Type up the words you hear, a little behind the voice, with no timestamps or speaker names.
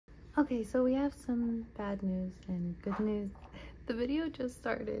Okay, so we have some bad news and good news. The video just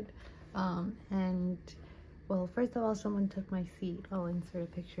started, and well, first of all, someone took my seat. I'll insert a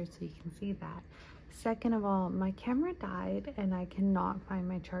picture so you can see that. Second of all, my camera died and I cannot find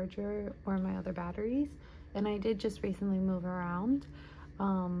my charger or my other batteries. And I did just recently move around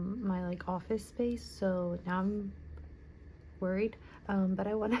my like office space, so now I'm worried. But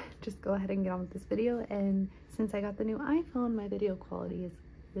I want to just go ahead and get on with this video. And since I got the new iPhone, my video quality is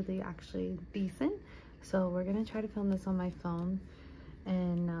really actually decent, so we're gonna try to film this on my phone.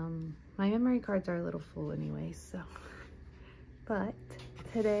 And my memory cards are a little full anyway, so. But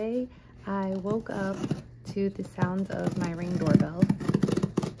today I woke up to the sounds of my Ring doorbell,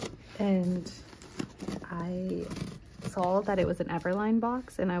 and I saw that it was an Everline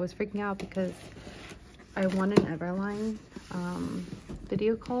box, and I was freaking out because I won an Everline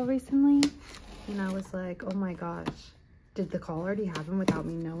video call recently, and I was like, oh my gosh, did the call already happen without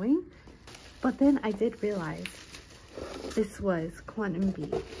me knowing? But then I did realize this was KWON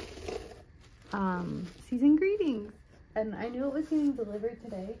EUNBI season greetings, and I knew it was getting delivered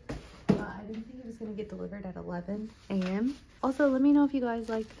today. I didn't think it was going to get delivered at 11 a.m. Also, let me know if you guys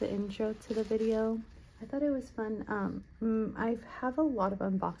liked the intro to the video. I thought it was fun. I have a lot of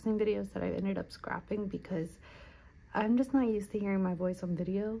unboxing videos that I ended up scrapping because I'm just not used to hearing my voice on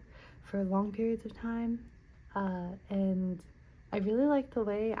video for long periods of time. And I really liked the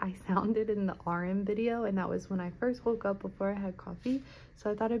way I sounded in the RM video, and that was when I first woke up before I had coffee. So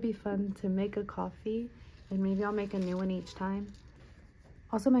I thought it'd be fun to make a coffee, and maybe I'll make a new one each time.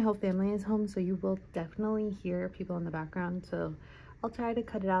 Also, my whole family is home, so you will definitely hear people in the background, so I'll try to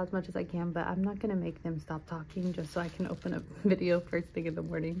cut it out as much as I can, but I'm not gonna make them stop talking just so I can open a video first thing in the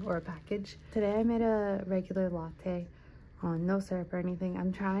morning, or a package. Today I made a regular latte on no syrup or anything.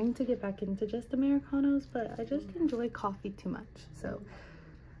 I'm trying to get back into just Americanos, but I just enjoy coffee too much, so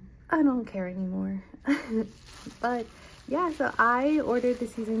I don't care anymore. But yeah, so I ordered the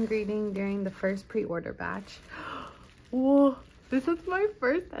season greeting during the first pre-order batch. Whoa, this is my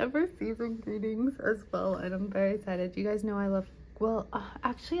first ever season greetings as well, and I'm very excited. You guys know I love, well,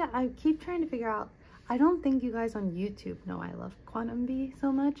 actually I keep trying to figure out, I don't think you guys on YouTube know I love KWON EUNBI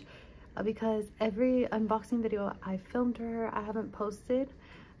so much. Because every unboxing video I filmed for her, I haven't posted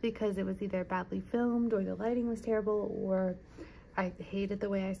because it was either badly filmed or the lighting was terrible or I hated the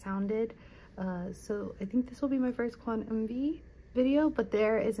way I sounded. So I think this will be my first KWON EUNBI video, but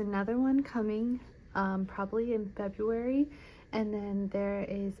there is another one coming probably in February, and then there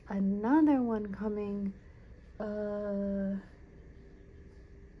is another one coming I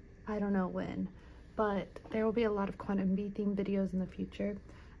don't know when, but there will be a lot of KWON EUNBI themed videos in the future.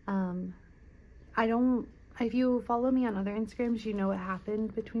 If you follow me on other Instagrams, you know what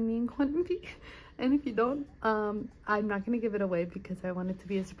happened between me and KWON EUNBI. And if you don't, I'm not going to give it away because I want it to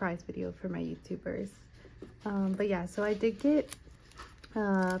be a surprise video for my YouTubers. But yeah, so I did get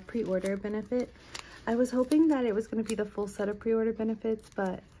pre-order benefit. I was hoping that it was going to be the full set of pre-order benefits,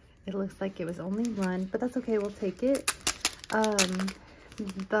 but it looks like it was only one, but that's okay, we'll take it.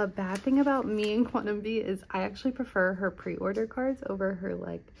 The bad thing about me and KWON EUNBI is I actually prefer her pre-order cards over her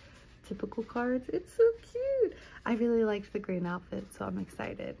like typical cards. It's so cute. I really liked the green outfit, so I'm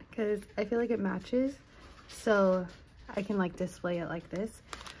excited because I feel like it matches, so I can like display it like this.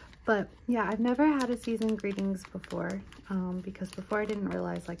 But yeah, I've never had a season greetings before because before I didn't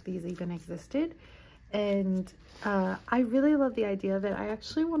realize like these even existed, and I really love the idea of it. I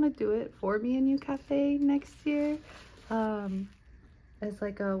actually want to do it for me.n.u Cafe next year as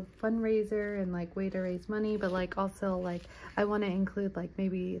like a fundraiser and like way to raise money, but like also like I want to include like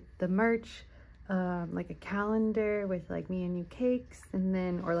maybe the merch, like a calendar with like me.n.u cakes, and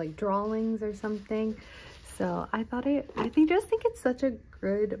then or like drawings or something. So I just think it's such a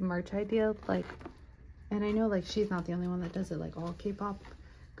good merch idea, like, and I know like she's not the only one that does it, like all K-pop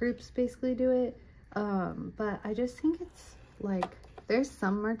groups basically do it, but I just think it's like there's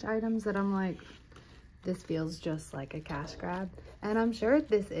some merch items that I'm like, this feels just like a cash grab, and I'm sure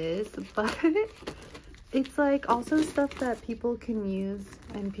this is, but it's like also stuff that people can use,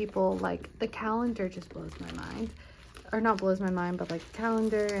 and people like the calendar just blows my mind, or not blows my mind, but like the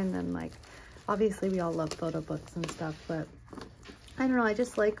calendar, and then like obviously we all love photo books and stuff, but I don't know, I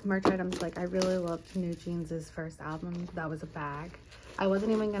just like merch items. Like I really loved New Jeans' first album. That was a bag. I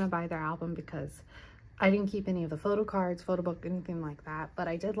wasn't even gonna buy their album because I didn't keep any of the photo cards, photo book, anything like that, but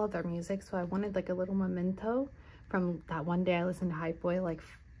I did love their music, so I wanted like a little memento from that one day I listened to Hype Boy like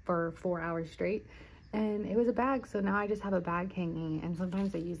for 4 hours straight, and it was a bag, so now I just have a bag hanging, and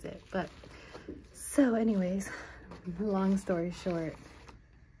sometimes I use it. But so anyways, long story short,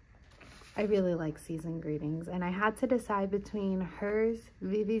 I really like season greetings, and I had to decide between hers,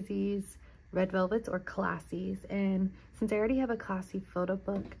 VVZ's, Red Velvet's, or Classy's. And since I already have a Classy photo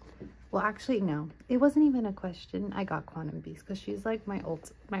book, well, actually no, it wasn't even a question. I got KWON EUNBI's because she's like my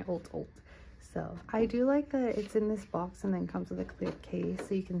old. So I do like that it's in this box and then comes with a clear case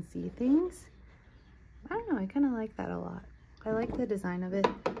so you can see things. I don't know, I kind of like that a lot. I like the design of it.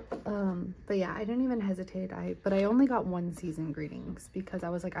 But yeah, I didn't even hesitate. But I only got one season greetings because I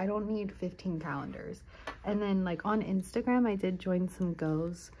was like, I don't need 15 calendars. And then like on Instagram, I did join some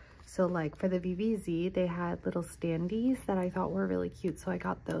goes. So like for the VVZ, they had little standees that I thought were really cute. So I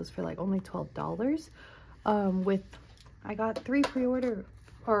got those for like only $12. I got 2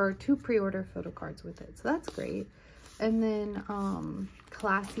 pre-order photo cards with it. So that's great. And then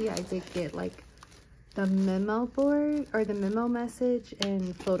Classy, I did get like the memo board or the memo message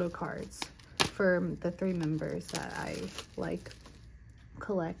and photo cards for the 3 members that I like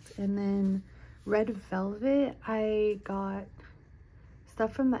collect. And then Red Velvet, I got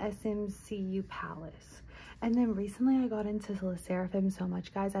stuff from the SMCU Palace. And then recently I got into the Seraphim so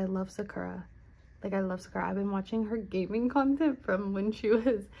much, guys. I love Sakura. Like, I love Sakura. I've been watching her gaming content from when she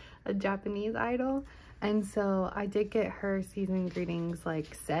was a Japanese idol. And so I did get her season greetings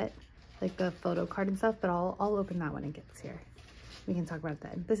like set, like the photo card and stuff, but I'll open that when it gets here. We can talk about it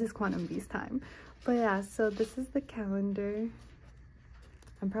then. This is KWON EUNBI's time. But yeah, so this is the calendar.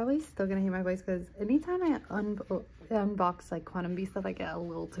 I'm probably still gonna hear my voice because anytime I unbox like KWON EUNBI stuff, I get a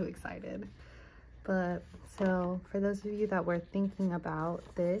little too excited. But so for those of you that were thinking about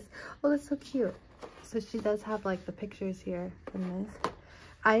this, oh, that's so cute. So she does have like the pictures here from this.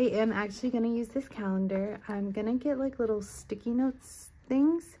 I am actually gonna use this calendar. I'm gonna get like little sticky notes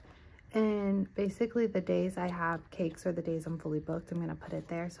things, and basically the days I have cakes or the days I'm fully booked, I'm gonna put it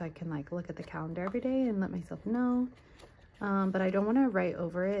there so I can like look at the calendar every day and let myself know. But I don't want to write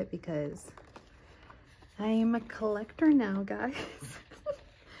over it because I am a collector now, guys.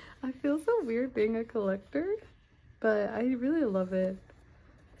 I feel so weird being a collector, but I really love it.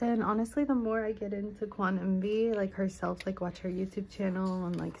 And honestly, the more I get into KWON EUNBI, like herself, like watch her YouTube channel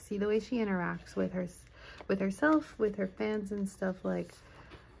and like see the way she interacts with herself, with her fans and stuff, like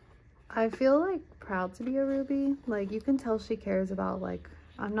I feel like proud to be a Ruby. Like you can tell she cares about, like,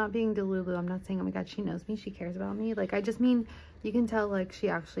 I'm not being delulu. I'm not saying, oh my god, she knows me, she cares about me. Like, I just mean you can tell like she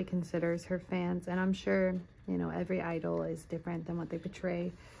actually considers her fans. And I'm sure, you know, every idol is different than what they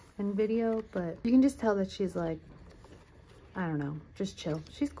portray in video, but you can just tell that she's like, I don't know, just chill.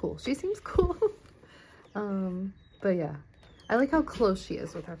 She's cool. She seems cool. But yeah, I like how close she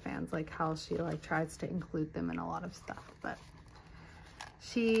is with her fans, like how she like tries to include them in a lot of stuff. But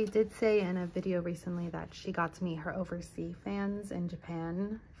she did say in a video recently that she got to meet her overseas fans in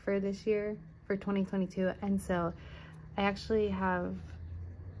Japan for this year, for 2022. And so I actually have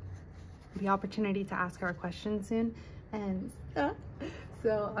the opportunity to ask her a question soon. And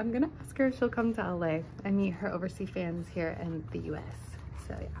so I'm gonna ask her if she'll come to LA and meet her overseas fans here in the US.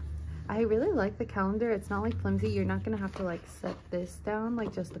 So yeah, I really like the calendar. It's not like flimsy. You're not gonna have to like set this down,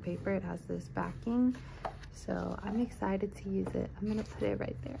 like just the paper. It has this backing. So I'm excited to use it. I'm gonna put it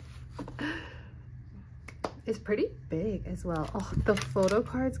right there. It's pretty big as well. Oh, the photo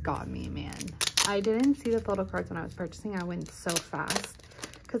cards got me, man. I didn't see the photo cards when I was purchasing. I went so fast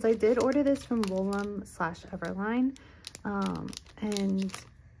because I did order this from woolim/Everline. And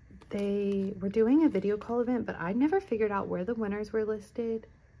they were doing a video call event, but I never figured out where the winners were listed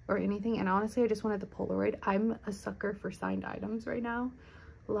or anything. And honestly, I just wanted the Polaroid. I'm a sucker for signed items right now.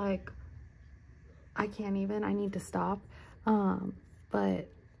 Like, I can't even, I need to stop. But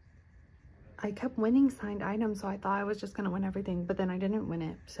I kept winning signed items, so I thought I was just gonna win everything, but then I didn't win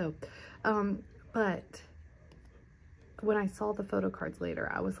it. So, but when I saw the photo cards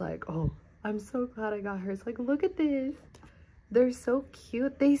later, I was like, oh, I'm so glad I got hers. Like, look at this. They're so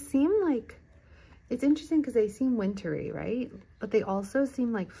cute. They seem like, it's interesting because they seem wintry, right? But they also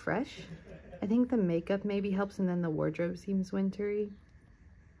seem like fresh. I think the makeup maybe helps, and then the wardrobe seems wintry.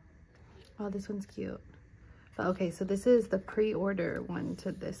 Oh, this one's cute. But okay, so this is the pre-order one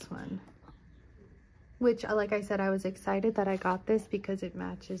to this one. Which, like I said, I was excited that I got this because it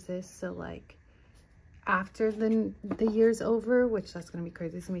matches this. So like, after the year's over, which that's gonna be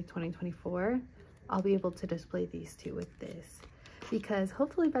crazy, it's gonna be 2024, I'll be able to display these two with this, because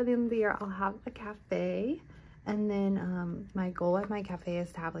hopefully by the end of the year I'll have a cafe. And then my goal at my cafe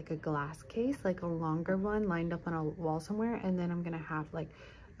is to have like a glass case, like a longer one lined up on a wall somewhere. And then I'm gonna have like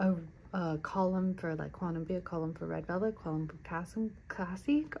a column for like KWON EUNBI, a column for Red Velvet, column for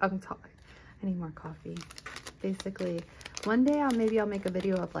Classy. I'm sorry, I need more coffee. Basically, one day maybe I'll make a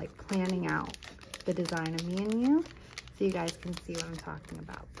video of like planning out the design of me and you. so you guys can see what I'm talking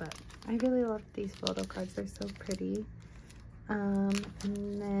about. But I really love these photo cards. They're so pretty. And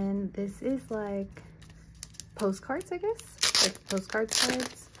then this is like postcards, I guess, like postcard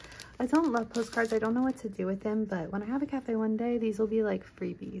cards. I don't love postcards. I don't know what to do with them, but when I have a cafe one day, these will be like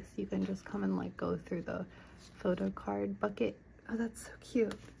freebies. You can just come and like go through the photo card bucket. Oh, that's so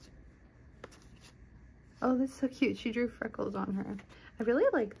cute. Oh, that's so cute. She drew freckles on her. I really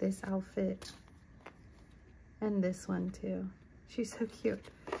like this outfit and this one too. She's so cute.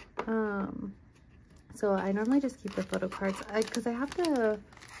 So I normally just keep the photo cards because I have the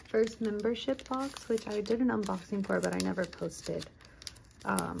first membership box, which I did an unboxing for, but I never posted.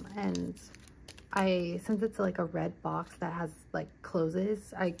 And since it's like a red box that has like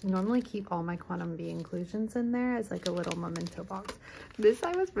closes, I normally keep all my KWON EUNBI inclusions in there as like a little memento box. This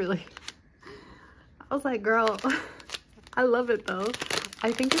I was like, girl, I love it though.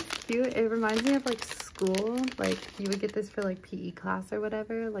 I think it's cute. It reminds me of like school. Like you would get this for like PE class or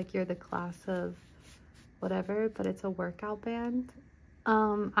whatever. Like you're the class of whatever, but it's a workout band.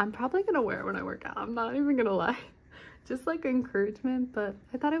 I'm probably gonna wear it when I work out. I'm not even gonna lie. Just like encouragement, but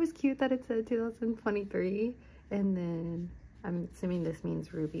I thought it was cute that it said 2023, and then I'm assuming this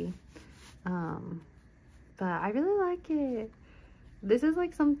means Ruby. But I really like it. This is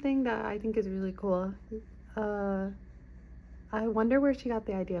like something that I think is really cool. I wonder where she got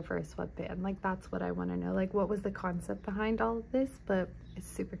the idea for a sweatband. Like that's what I want to know. Like what was the concept behind all of this? But it's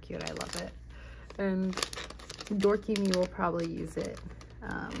super cute. I love it. And Dorky Me will probably use it.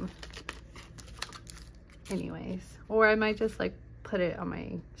 Anyways, or I might just like put it on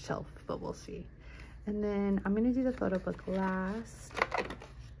my shelf, but we'll see. And then I'm gonna do the photo book last.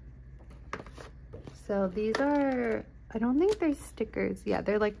 So these are, I don't think they're stickers. Yeah,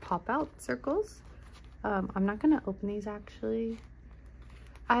 they're like pop out circles. I'm not gonna open these actually.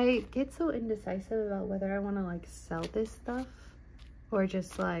 I get so indecisive about whether I want to like sell this stuff or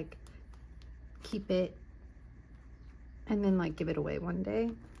just like keep it and then like give it away one day.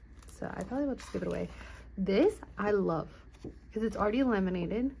 So I probably will just give it away. This I love because it's already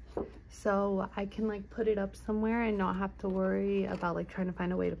laminated, so I can like put it up somewhere and not have to worry about like trying to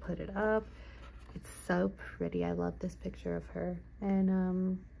find a way to put it up. It's so pretty. I love this picture of her.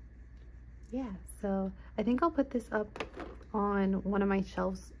 And yeah, so I think I'll put this up on one of my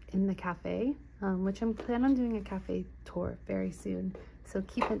shelves in the cafe, which I'm planning on doing a cafe tour very soon, so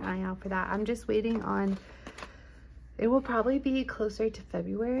keep an eye out for that. I'm just waiting on, it will probably be closer to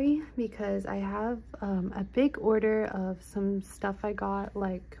February because I have a big order of some stuff I got,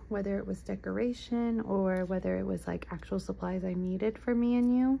 like whether it was decoration or whether it was like actual supplies I needed for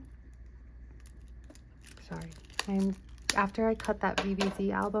me.n.u. Sorry, after I cut that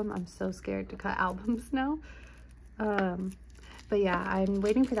VBZ album, I'm so scared to cut albums now. But yeah, I'm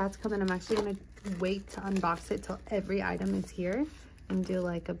waiting for that to come, and I'm actually gonna wait to unbox it till every item is here and do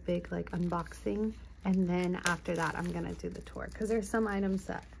like a big like unboxing. And then after that, I'm gonna do the tour because there's some items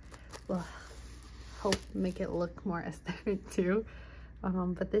that will help make it look more aesthetic too.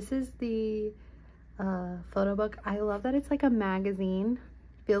 But this is the photo book. I love that it's like a magazine.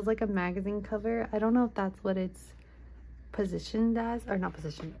 Feels like a magazine cover. I don't know if that's what it's positioned as, or not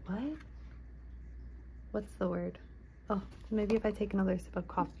positioned. What's the word? Oh, maybe if I take another sip of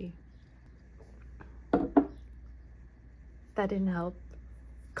coffee. That didn't help.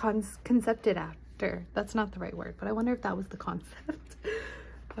 Concepted after. That's not the right word, but I wonder if that was the concept.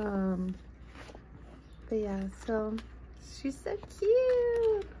 But yeah, so she's so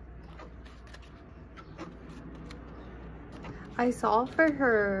cute. I saw for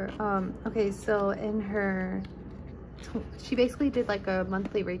her, okay, so in her, she basically did like a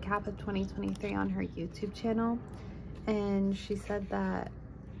monthly recap of 2023 on her YouTube channel, and she said that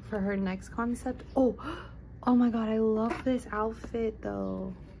for her next concept, oh my god, I love this outfit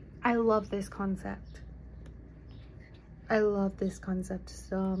though. I love this concept. I love this concept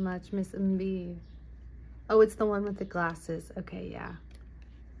so much. me.n.u. Oh, it's the one with the glasses. Okay, yeah.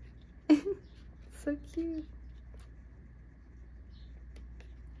 So cute.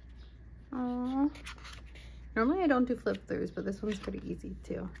 Aww. Normally I don't do flip throughs, but this one's pretty easy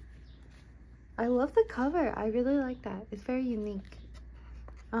too. I love the cover. I really like that. It's very unique.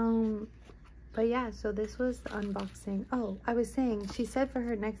 But yeah, so this was the unboxing. Oh, I was saying, she said for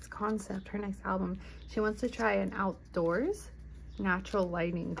her next concept, her next album, she wants to try an outdoors natural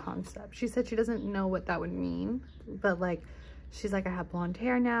lighting concept. She said she doesn't know what that would mean, but like, she's like, I have blonde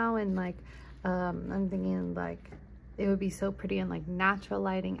hair now, and like, I'm thinking like, it would be so pretty in like natural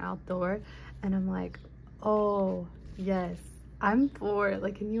lighting outdoor. And I'm like, oh yes, I'm for it.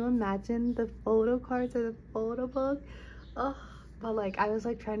 Like, can you imagine the photo cards or the photo book? Oh, but like I was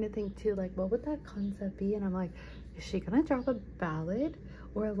like trying to think too, like what would that concept be? And I'm like, is she gonna drop a ballad?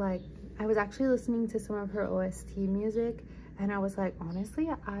 Or like, I was actually listening to some of her OST music, and I was like, honestly,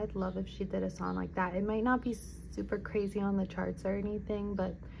 I'd love if she did a song like that. It might not be super crazy on the charts or anything,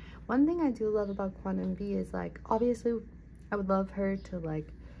 but one thing I do love about KWON EUNBI is like, obviously I would love her to like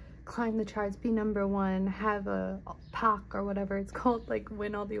climb the charts, be #1, have a pack or whatever it's called, like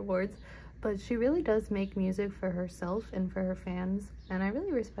win all the awards. But she really does make music for herself and for her fans, and I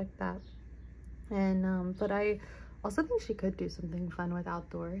really respect that. And but I also think she could do something fun with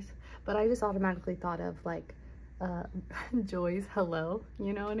outdoors. But I just automatically thought of like Joy's Hello,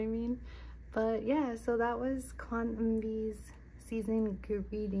 you know what I mean? But yeah, so that was KWON EUNBI's season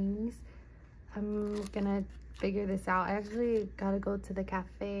greetings. I'm gonna figure this out. I actually gotta go to the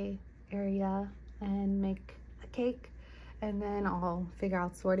cafe area and make a cake, and then I'll figure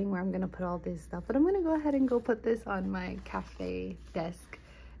out sorting where I'm gonna put all this stuff. But I'm gonna go ahead and go put this on my cafe desk,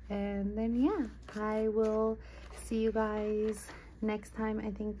 and then yeah, I will see you guys next time.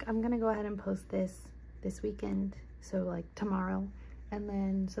 I think I'm gonna go ahead and post this weekend, so like tomorrow, and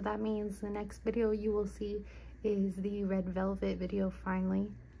then so that means the next video you will see is the red velvet video finally.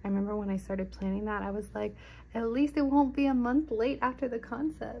 I remember when I started planning that, I was like, at least it won't be a month late after the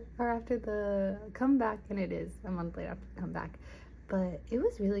concept or after the comeback, and it is a month late after the comeback. But it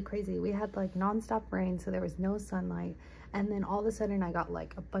was really crazy. We had like non-stop rain, so there was no sunlight, and then all of a sudden I got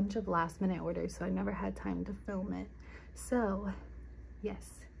like a bunch of last-minute orders, so I never had time to film it. So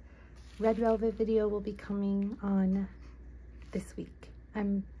yes, red velvet video will be coming on this week.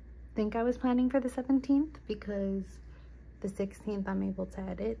 Think I was planning for the 17th because the 16th I'm able to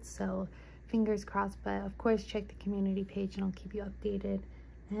edit, so fingers crossed. But of course, check the community page and I'll keep you updated.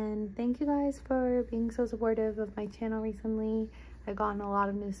 And thank you guys for being so supportive of my channel recently. I've gotten a lot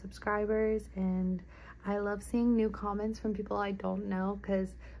of new subscribers, and I love seeing new comments from people I don't know,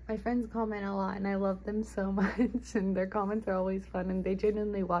 because my friends comment a lot and I love them so much, and their comments are always fun, and they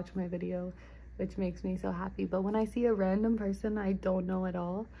genuinely watch my video, which makes me so happy. But when I see a random person I don't know at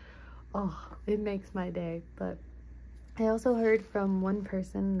all, oh, it makes my day. But I also heard from one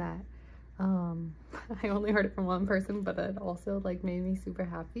person that I only heard it from one person, but it also like made me super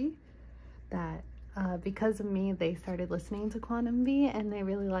happy that because of me they started listening to KWON EUNBI and they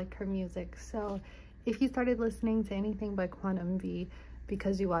really like her music. So if you started listening to anything by KWON EUNBI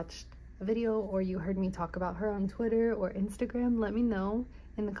because you watched a video or you heard me talk about her on Twitter or Instagram, let me know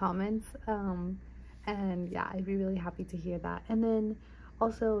in the comments. And yeah, I'd be really happy to hear that. And then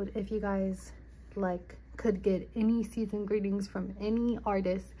also, if you guys like could get any season greetings from any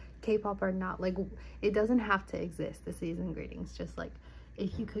artist, K-pop or not, like it doesn't have to exist, the season greetings, just like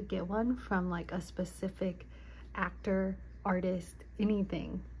if you could get one from like a specific actor, artist,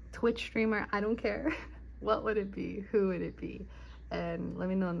 anything, Twitch streamer, I don't care, what would it be, who would it be? And let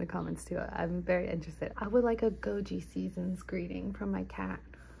me know in the comments too. I'm very interested. I would like a Goji seasons greeting from my cat.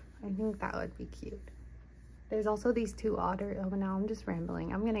 I think that would be cute. There's also these two otter. Oh, now I'm just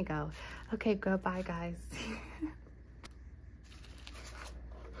rambling. I'm gonna go. Okay, goodbye, guys.